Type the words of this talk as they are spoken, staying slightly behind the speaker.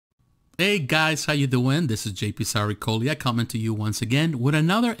Hey guys, how you doing? This is JP Saricoli. Coming to you once again with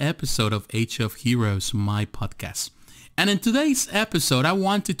another episode of Age of Heroes, my podcast. And in today's episode, I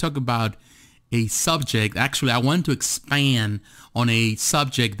want to talk about a subject. Actually, I want to expand on a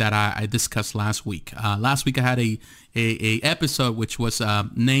subject that I discussed last week. Last week I had a episode which was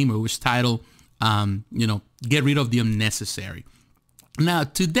named or was titled, Get Rid of the Unnecessary. Now,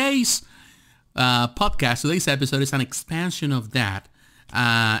 today's podcast, today's episode is an expansion of that.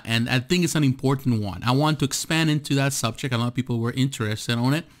 And I think it's an important one. I want to expand into that subject. A lot of people were interested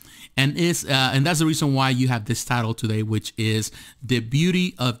on it. And that's the reason why you have this title today, which is The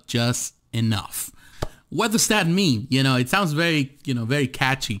Beauty of Just Enough. What does that mean? It sounds very, very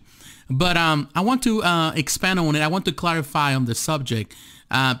catchy. But I want to expand on it. I want to clarify on the subject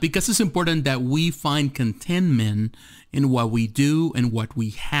because it's important that we find contentment in what we do and what we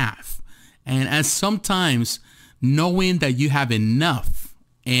have. And as sometimes knowing that you have enough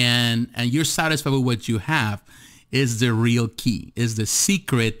and you're satisfied with what you have is the real key, is the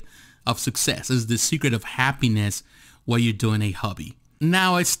secret of success, is the secret of happiness while you're doing a hobby.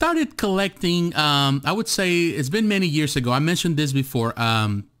 Now, I started collecting, I would say it's been many years ago. I mentioned this before.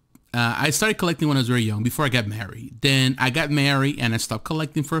 I started collecting when I was very young, before I got married. Then I got married and I stopped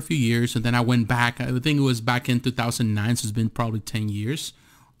collecting for a few years. And then I went back. I think it was back in 2009. So it's been probably 10 years.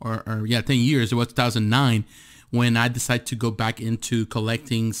 10 years. It was 2009 when I decided to go back into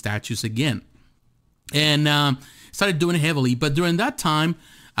collecting statues again. And started doing it heavily. But during that time,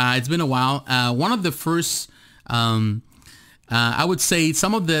 it's been a while. One of the first, I would say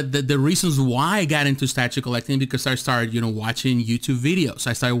some of the reasons why I got into statue collecting, because I started, watching YouTube videos.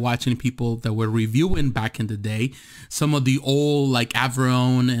 I started watching people that were reviewing back in the day. Some of the old, like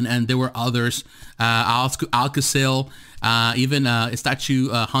Avron, and there were others, Alcacil, even Statue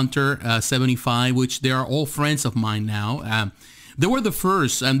Hunter 75, which they are all friends of mine now. They were the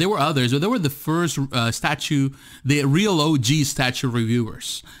first, and there were others, but they were the first the real OG statue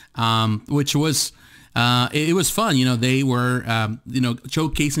reviewers, which was, it was fun. They were,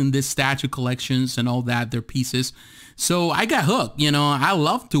 showcasing this statue collections and all that, their pieces. So I got hooked. I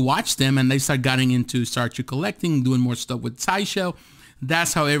love to watch them, and they started getting into statue collecting, doing more stuff with Sideshow.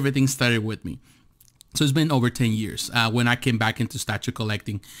 That's how everything started with me. So it's been over 10 years when I came back into statue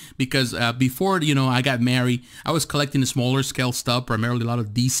collecting, because before, I got married, I was collecting the smaller scale stuff, primarily a lot of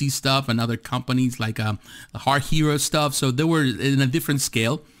DC stuff and other companies like Hard Hero stuff. So they were in a different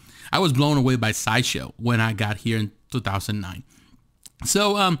scale. I was blown away by Sideshow when I got here in 2009.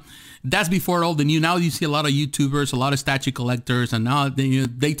 So that's before all the new. Now you see a lot of YouTubers, a lot of statue collectors, and now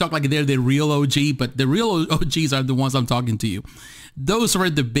they talk like they're the real OG, but the real OGs are the ones I'm talking to you. Those were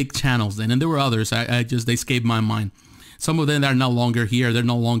the big channels then, and there were others. They escaped my mind. Some of them are no longer here. They're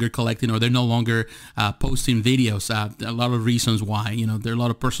no longer collecting, or they're no longer posting videos. A lot of reasons why. There are a lot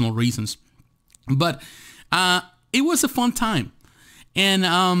of personal reasons. But it was a fun time. And,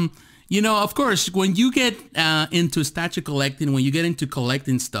 of course, when you get into statue collecting, when you get into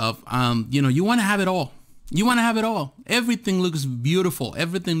collecting stuff, you want to have it all. You want to have it all. Everything looks beautiful.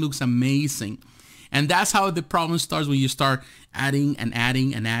 Everything looks amazing. And that's how the problem starts, when you start adding and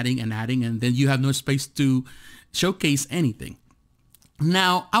adding and adding and adding, and then you have no space to showcase anything.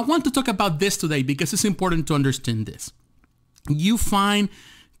 Now, I want to talk about this today because it's important to understand this. You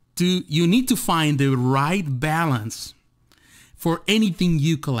need to find the right balance for anything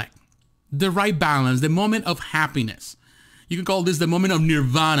you collect. The right balance, the moment of happiness. You can call this the moment of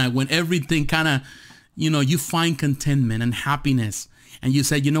nirvana, when everything kind of, you find contentment and happiness. And you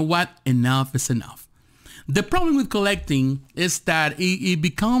say, you know what? Enough is enough. The problem with collecting is that it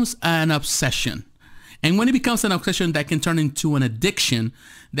becomes an obsession. And when it becomes an obsession, that can turn into an addiction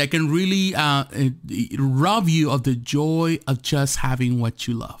that can really rob you of the joy of just having what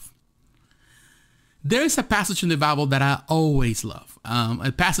you love. There is a passage in the Bible that I always love.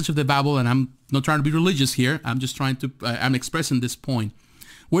 A passage of the Bible, and I'm not trying to be religious here. I'm expressing this point,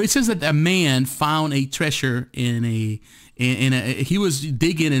 where it says that a man found a treasure he was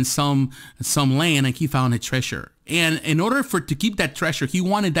digging in some land, and he found a treasure. And in order to keep that treasure, he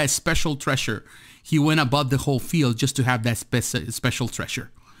wanted that special treasure. He went above the whole field just to have that special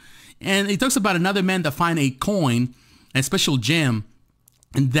treasure. And it talks about another man that found a coin, a special gem,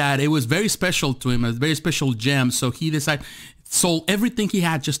 and that it was very special to him, a very special gem. So he sold everything he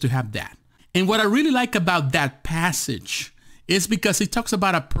had just to have that. And what I really like about that passage is because it talks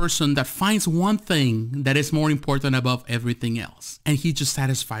about a person that finds one thing that is more important above everything else, and he's just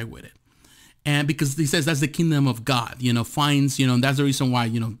satisfied with it. And because he says that's the kingdom of God, finds, and that's the reason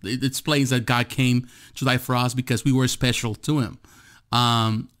why, it explains that God came to die for us because we were special to him.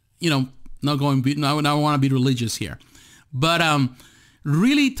 I don't want to be religious here, but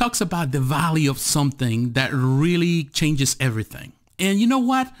really talks about the value of something that really changes everything. And you know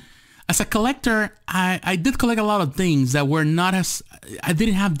what? As a collector, I did collect a lot of things that were not as, I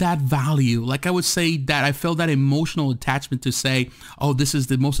didn't have that value. Like I would say that I felt that emotional attachment to say, oh, this is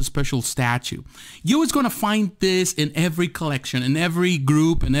the most special statue. You're always going to find this in every collection, in every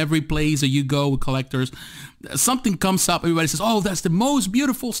group, in every place that you go with collectors. Something comes up, everybody says, oh, that's the most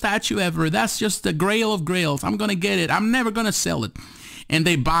beautiful statue ever. That's just the grail of grails. I'm going to get it. I'm never going to sell it. And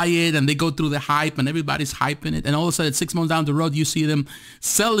they buy it and they go through the hype and everybody's hyping it. And all of a sudden, 6 months down the road, you see them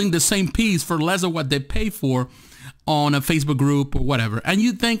selling the same piece for less of what they pay for on a Facebook group or whatever. And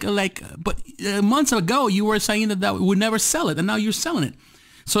you think like, but months ago, you were saying that we would never sell it. And now you're selling it.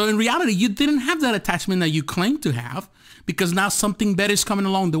 So in reality, you didn't have that attachment that you claim to have, because now something better is coming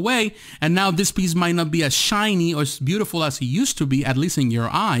along the way. And now this piece might not be as shiny or as beautiful as it used to be, at least in your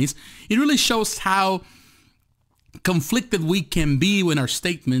eyes. It really shows how conflicted we can be in our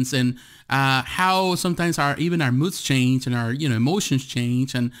statements, and how sometimes even our moods change and our emotions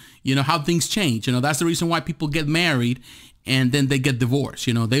change, and how things change. That's the reason why people get married and then they get divorced.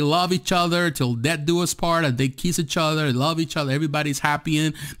 They love each other till death do us part, and they kiss each other, they love each other, everybody's happy,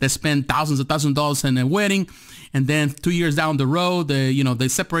 and they spend thousands of dollars in a wedding, and then 2 years down the road they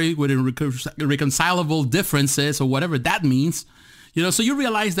separate with irreconcilable differences or whatever that means. So you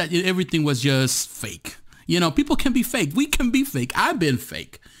realize that everything was just fake. People can be fake. We can be fake. I've been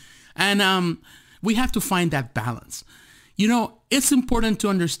fake. And we have to find that balance. It's important to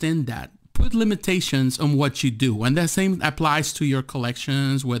understand that. Put limitations on what you do. And the same applies to your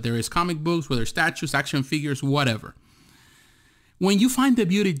collections, whether it's comic books, whether it's statues, action figures, whatever. When you find the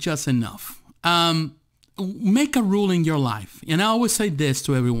beauty just enough, make a rule in your life. And I always say this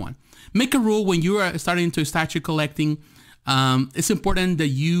to everyone. Make a rule when you are starting to statue collecting. It's important that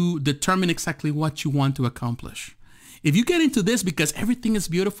you determine exactly what you want to accomplish. If you get into this because everything is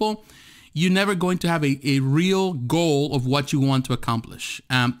beautiful, you're never going to have a real goal of what you want to accomplish.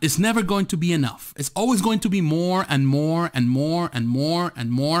 It's never going to be enough. It's always going to be more and more and more and more and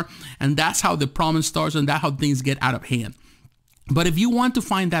more. And that's how the problem starts, and that's how things get out of hand. But if you want to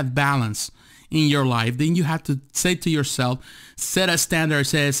find that balance in your life, then you have to say to yourself, set a standard that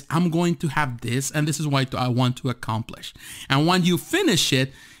says, I'm going to have this, and this is what I want to accomplish. And when you finish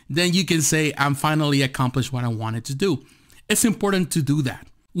it, then you can say, I'm finally accomplished what I wanted to do. It's important to do that.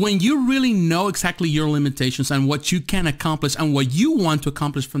 When you really know exactly your limitations and what you can accomplish and what you want to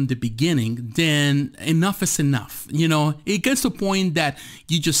accomplish from the beginning, then enough is enough. It gets to a point that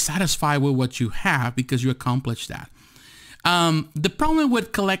you just satisfy with what you have because you accomplished that. The problem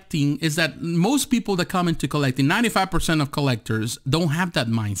with collecting is that most people that come into collecting, 95% of collectors don't have that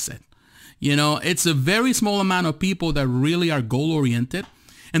mindset. It's a very small amount of people that really are goal oriented.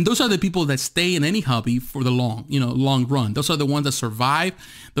 And those are the people that stay in any hobby for the long run. Those are the ones that survive.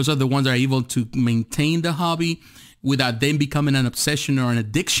 Those are the ones that are able to maintain the hobby without them becoming an obsession or an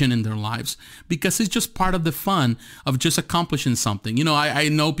addiction in their lives, because it's just part of the fun of just accomplishing something. I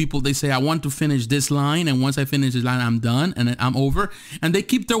know people, they say, I want to finish this line, and once I finish this line, I'm done and I'm over, and they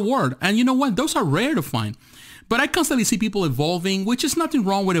keep their word. And you know what? Those are rare to find. But I constantly see people evolving, which is nothing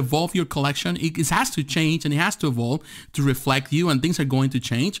wrong with evolve your collection. It has to change and it has to evolve to reflect you, and things are going to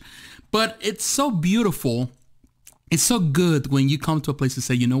change. But it's so beautiful. It's so good when you come to a place to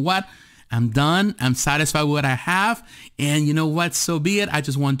say, you know what? I'm done. I'm satisfied with what I have. And you know what? So be it. I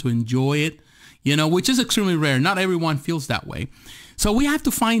just want to enjoy it, which is extremely rare. Not everyone feels that way. So we have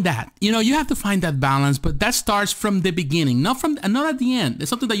to find that. You have to find that balance, but that starts from the beginning, not at the end. It's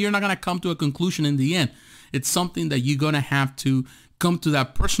something that you're not going to come to a conclusion in the end. It's something that you're going to have to come to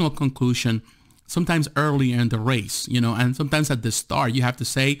that personal conclusion sometimes earlier in the race, and sometimes at the start you have to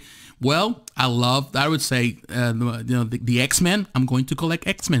say, well, I would say, the X-Men, I'm going to collect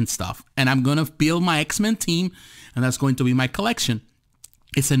X-Men stuff, and I'm going to build my X-Men team, and that's going to be my collection.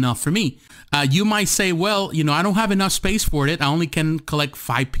 It's enough for me. You might say, well, I don't have enough space for it. I only can collect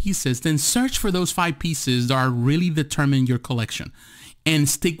 5 pieces. Then search for those 5 pieces that are really determine your collection, and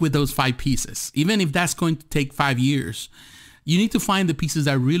stick with those 5 pieces. Even if that's going to take 5 years, you need to find the pieces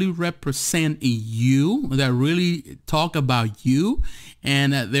that really represent you, that really talk about you,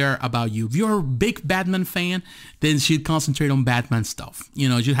 and they're about you. If you're a big Batman fan, then you should concentrate on Batman stuff.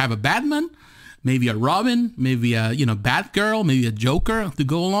 You should have a Batman, maybe a Robin, maybe a Batgirl, maybe a Joker to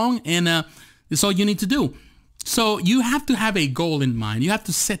go along, and that's all you need to do. So you have to have a goal in mind. You have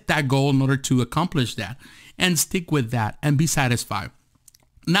to set that goal in order to accomplish that, and stick with that and be satisfied.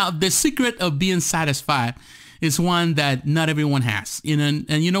 Now, the secret of being satisfied is one that not everyone has. And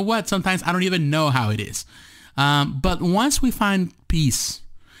you know what? Sometimes I don't even know how it is. But once we find peace,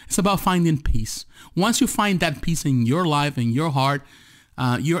 it's about finding peace. Once you find that peace in your life, in your heart,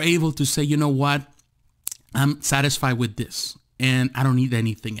 you're able to say, you know what, I'm satisfied with this and I don't need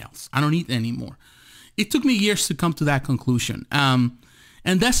anything else. I don't need any more. It took me years to come to that conclusion.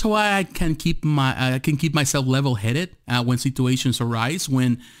 And that's why I can keep myself level-headed when situations arise,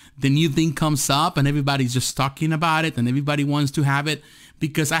 when the new thing comes up and everybody's just talking about it and everybody wants to have it,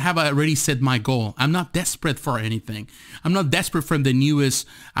 because I have already set my goal. I'm not desperate for anything. I'm not desperate for the newest,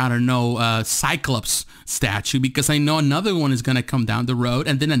 I don't know, Cyclops statue, because I know another one is going to come down the road,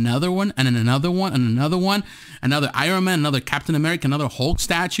 and then another one, and then another one, and another one, another Iron Man, another Captain America, another Hulk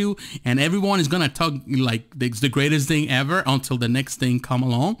statue, and everyone is going to talk like it's the greatest thing ever until the next thing come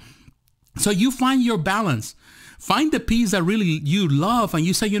along. So you find your balance. Find the piece that really you love, and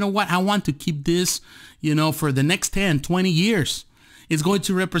you say, you know what, I want to keep this, you know, for the next 10, 20 years. It's going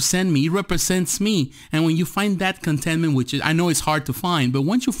to represent me. It represents me. And when you find that contentment, which is, I know it's hard to find, but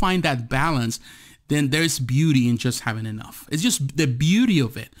once you find that balance, then there's beauty in just having enough. It's just the beauty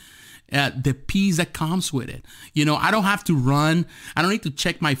of it. The peace that comes with it. You know, I don't have to run. I don't need to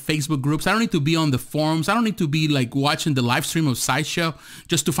check my Facebook groups. I don't need to be on the forums. I don't need to be like watching the live stream of Sideshow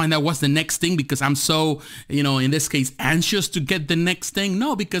just to find out what's the next thing, because I'm so, you know, in this case, anxious to get the next thing.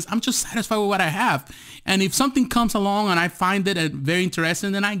 No, because I'm just satisfied with what I have. And if something comes along and I find it very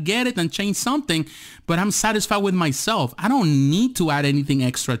interesting, then I get it and change something, but I'm satisfied with myself. I don't need to add anything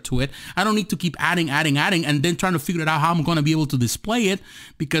extra to it. I don't need to keep adding, and then trying to figure out how I'm going to be able to display it,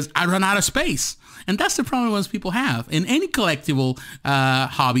 because I run out of space. And that's the problem most people have in any collectible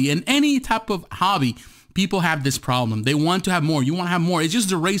hobby, in any type of hobby. People have this problem. They want to have more. You want to have more. It's just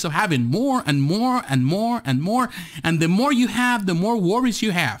the race of having more and more and more and more. And the more you have, the more worries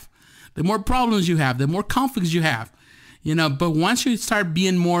you have, the more problems you have, the more conflicts you have. You know, but once you start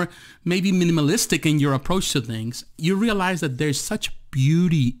being more maybe minimalistic in your approach to things, you realize that there's such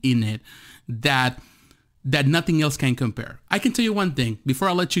beauty in it that nothing else can compare. I can tell you one thing before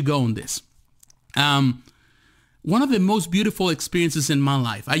I let you go on this. One of the most beautiful experiences in my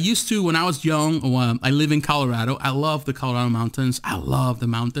life. I used to, when I was young, I live in Colorado. I love the Colorado mountains. I love the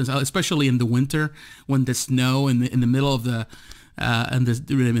mountains, especially in the winter when the snow in the middle of the in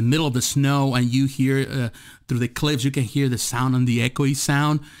the middle of the snow, and you hear through the cliffs, you can hear the sound and the echoey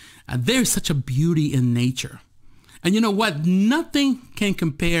sound. There's such a beauty in nature. And you know what? Nothing can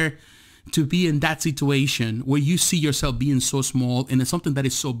compare to be in that situation where you see yourself being so small and it's something that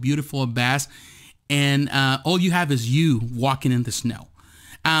is so beautiful and vast, and all you have is you walking in the snow.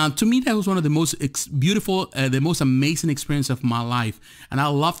 To me, that was one of the most beautiful, the most amazing experience of my life. And I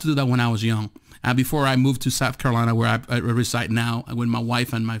loved to do that when I was young. Before I moved to South Carolina, where I reside now with my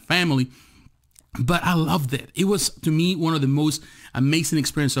wife and my family. But I loved it. It was, to me, one of the most amazing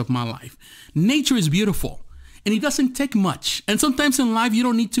experiences of my life. Nature is beautiful, and it doesn't take much. And sometimes in life, you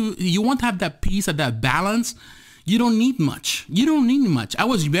don't need to, you want to have that peace and that balance. You don't need much. You don't need much. I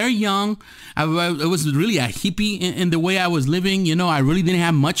was very young. I was really a hippie in the way I was living. You know, I really didn't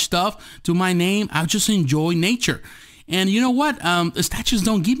have much stuff to my name. I just enjoy nature. And you know what? The statues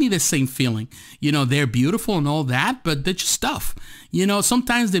don't give me the same feeling. You know, they're beautiful and all that, but they're just stuff. You know,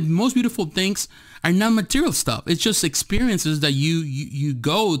 sometimes the most beautiful things are not material stuff. It's just experiences that you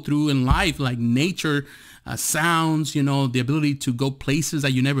go through in life, like nature, sounds, you know, the ability to go places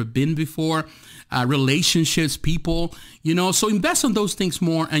that you've never been before, relationships, people, you know. So invest on those things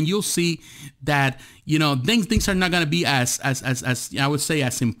more, and you'll see that, you know, things are not going to be as I would say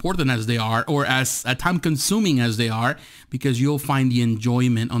as important as they are, or as time consuming as they are, because you'll find the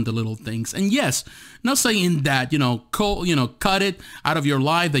enjoyment on the little things. And yes, not saying that, you know, cut it out of your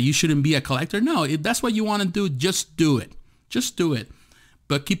life that you shouldn't be a collector. No, if that's what you want to do, just do it. Just do it.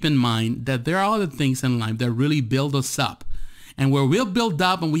 But keep in mind that there are other things in life that really build us up. And where we'll build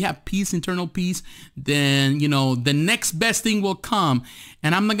up and we have peace, internal peace, then, you know, the next best thing will come.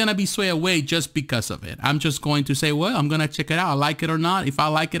 And I'm not going to be swayed away just because of it. I'm just going to say, well, I'm going to check it out. I like it or not. If I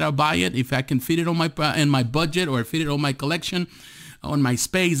like it, I'll buy it. If I can fit it on in my budget, or fit it on my collection, on my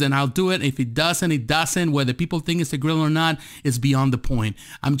space, then I'll do it. If it doesn't, it doesn't. Whether people think it's a grill or not is beyond the point.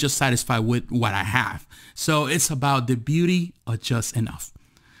 I'm just satisfied with what I have. So it's about the beauty of just enough.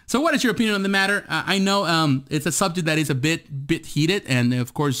 So what is your opinion on the matter? I know it's a subject that is a bit heated, and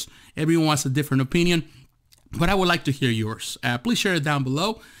of course, everyone wants a different opinion, but I would like to hear yours. Please share it down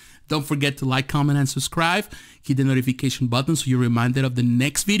below. Don't forget to like, comment, and subscribe. Hit the notification button so you're reminded of the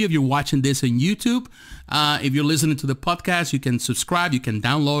next video if you're watching this on YouTube. If you're listening to the podcast, you can subscribe. You can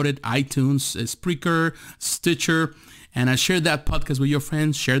download it, iTunes, Spreaker, Stitcher. And share that podcast with your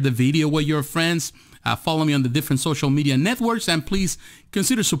friends. Share the video with your friends. Follow me on the different social media networks, and please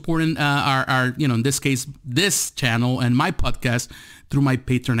consider supporting our in this case, this channel and my podcast through my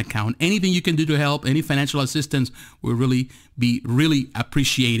Patreon account. Anything you can do to help, any financial assistance will really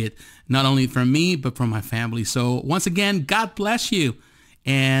appreciated, not only from me, but from my family. So once again, God bless you,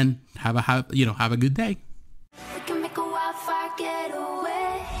 and have a good day.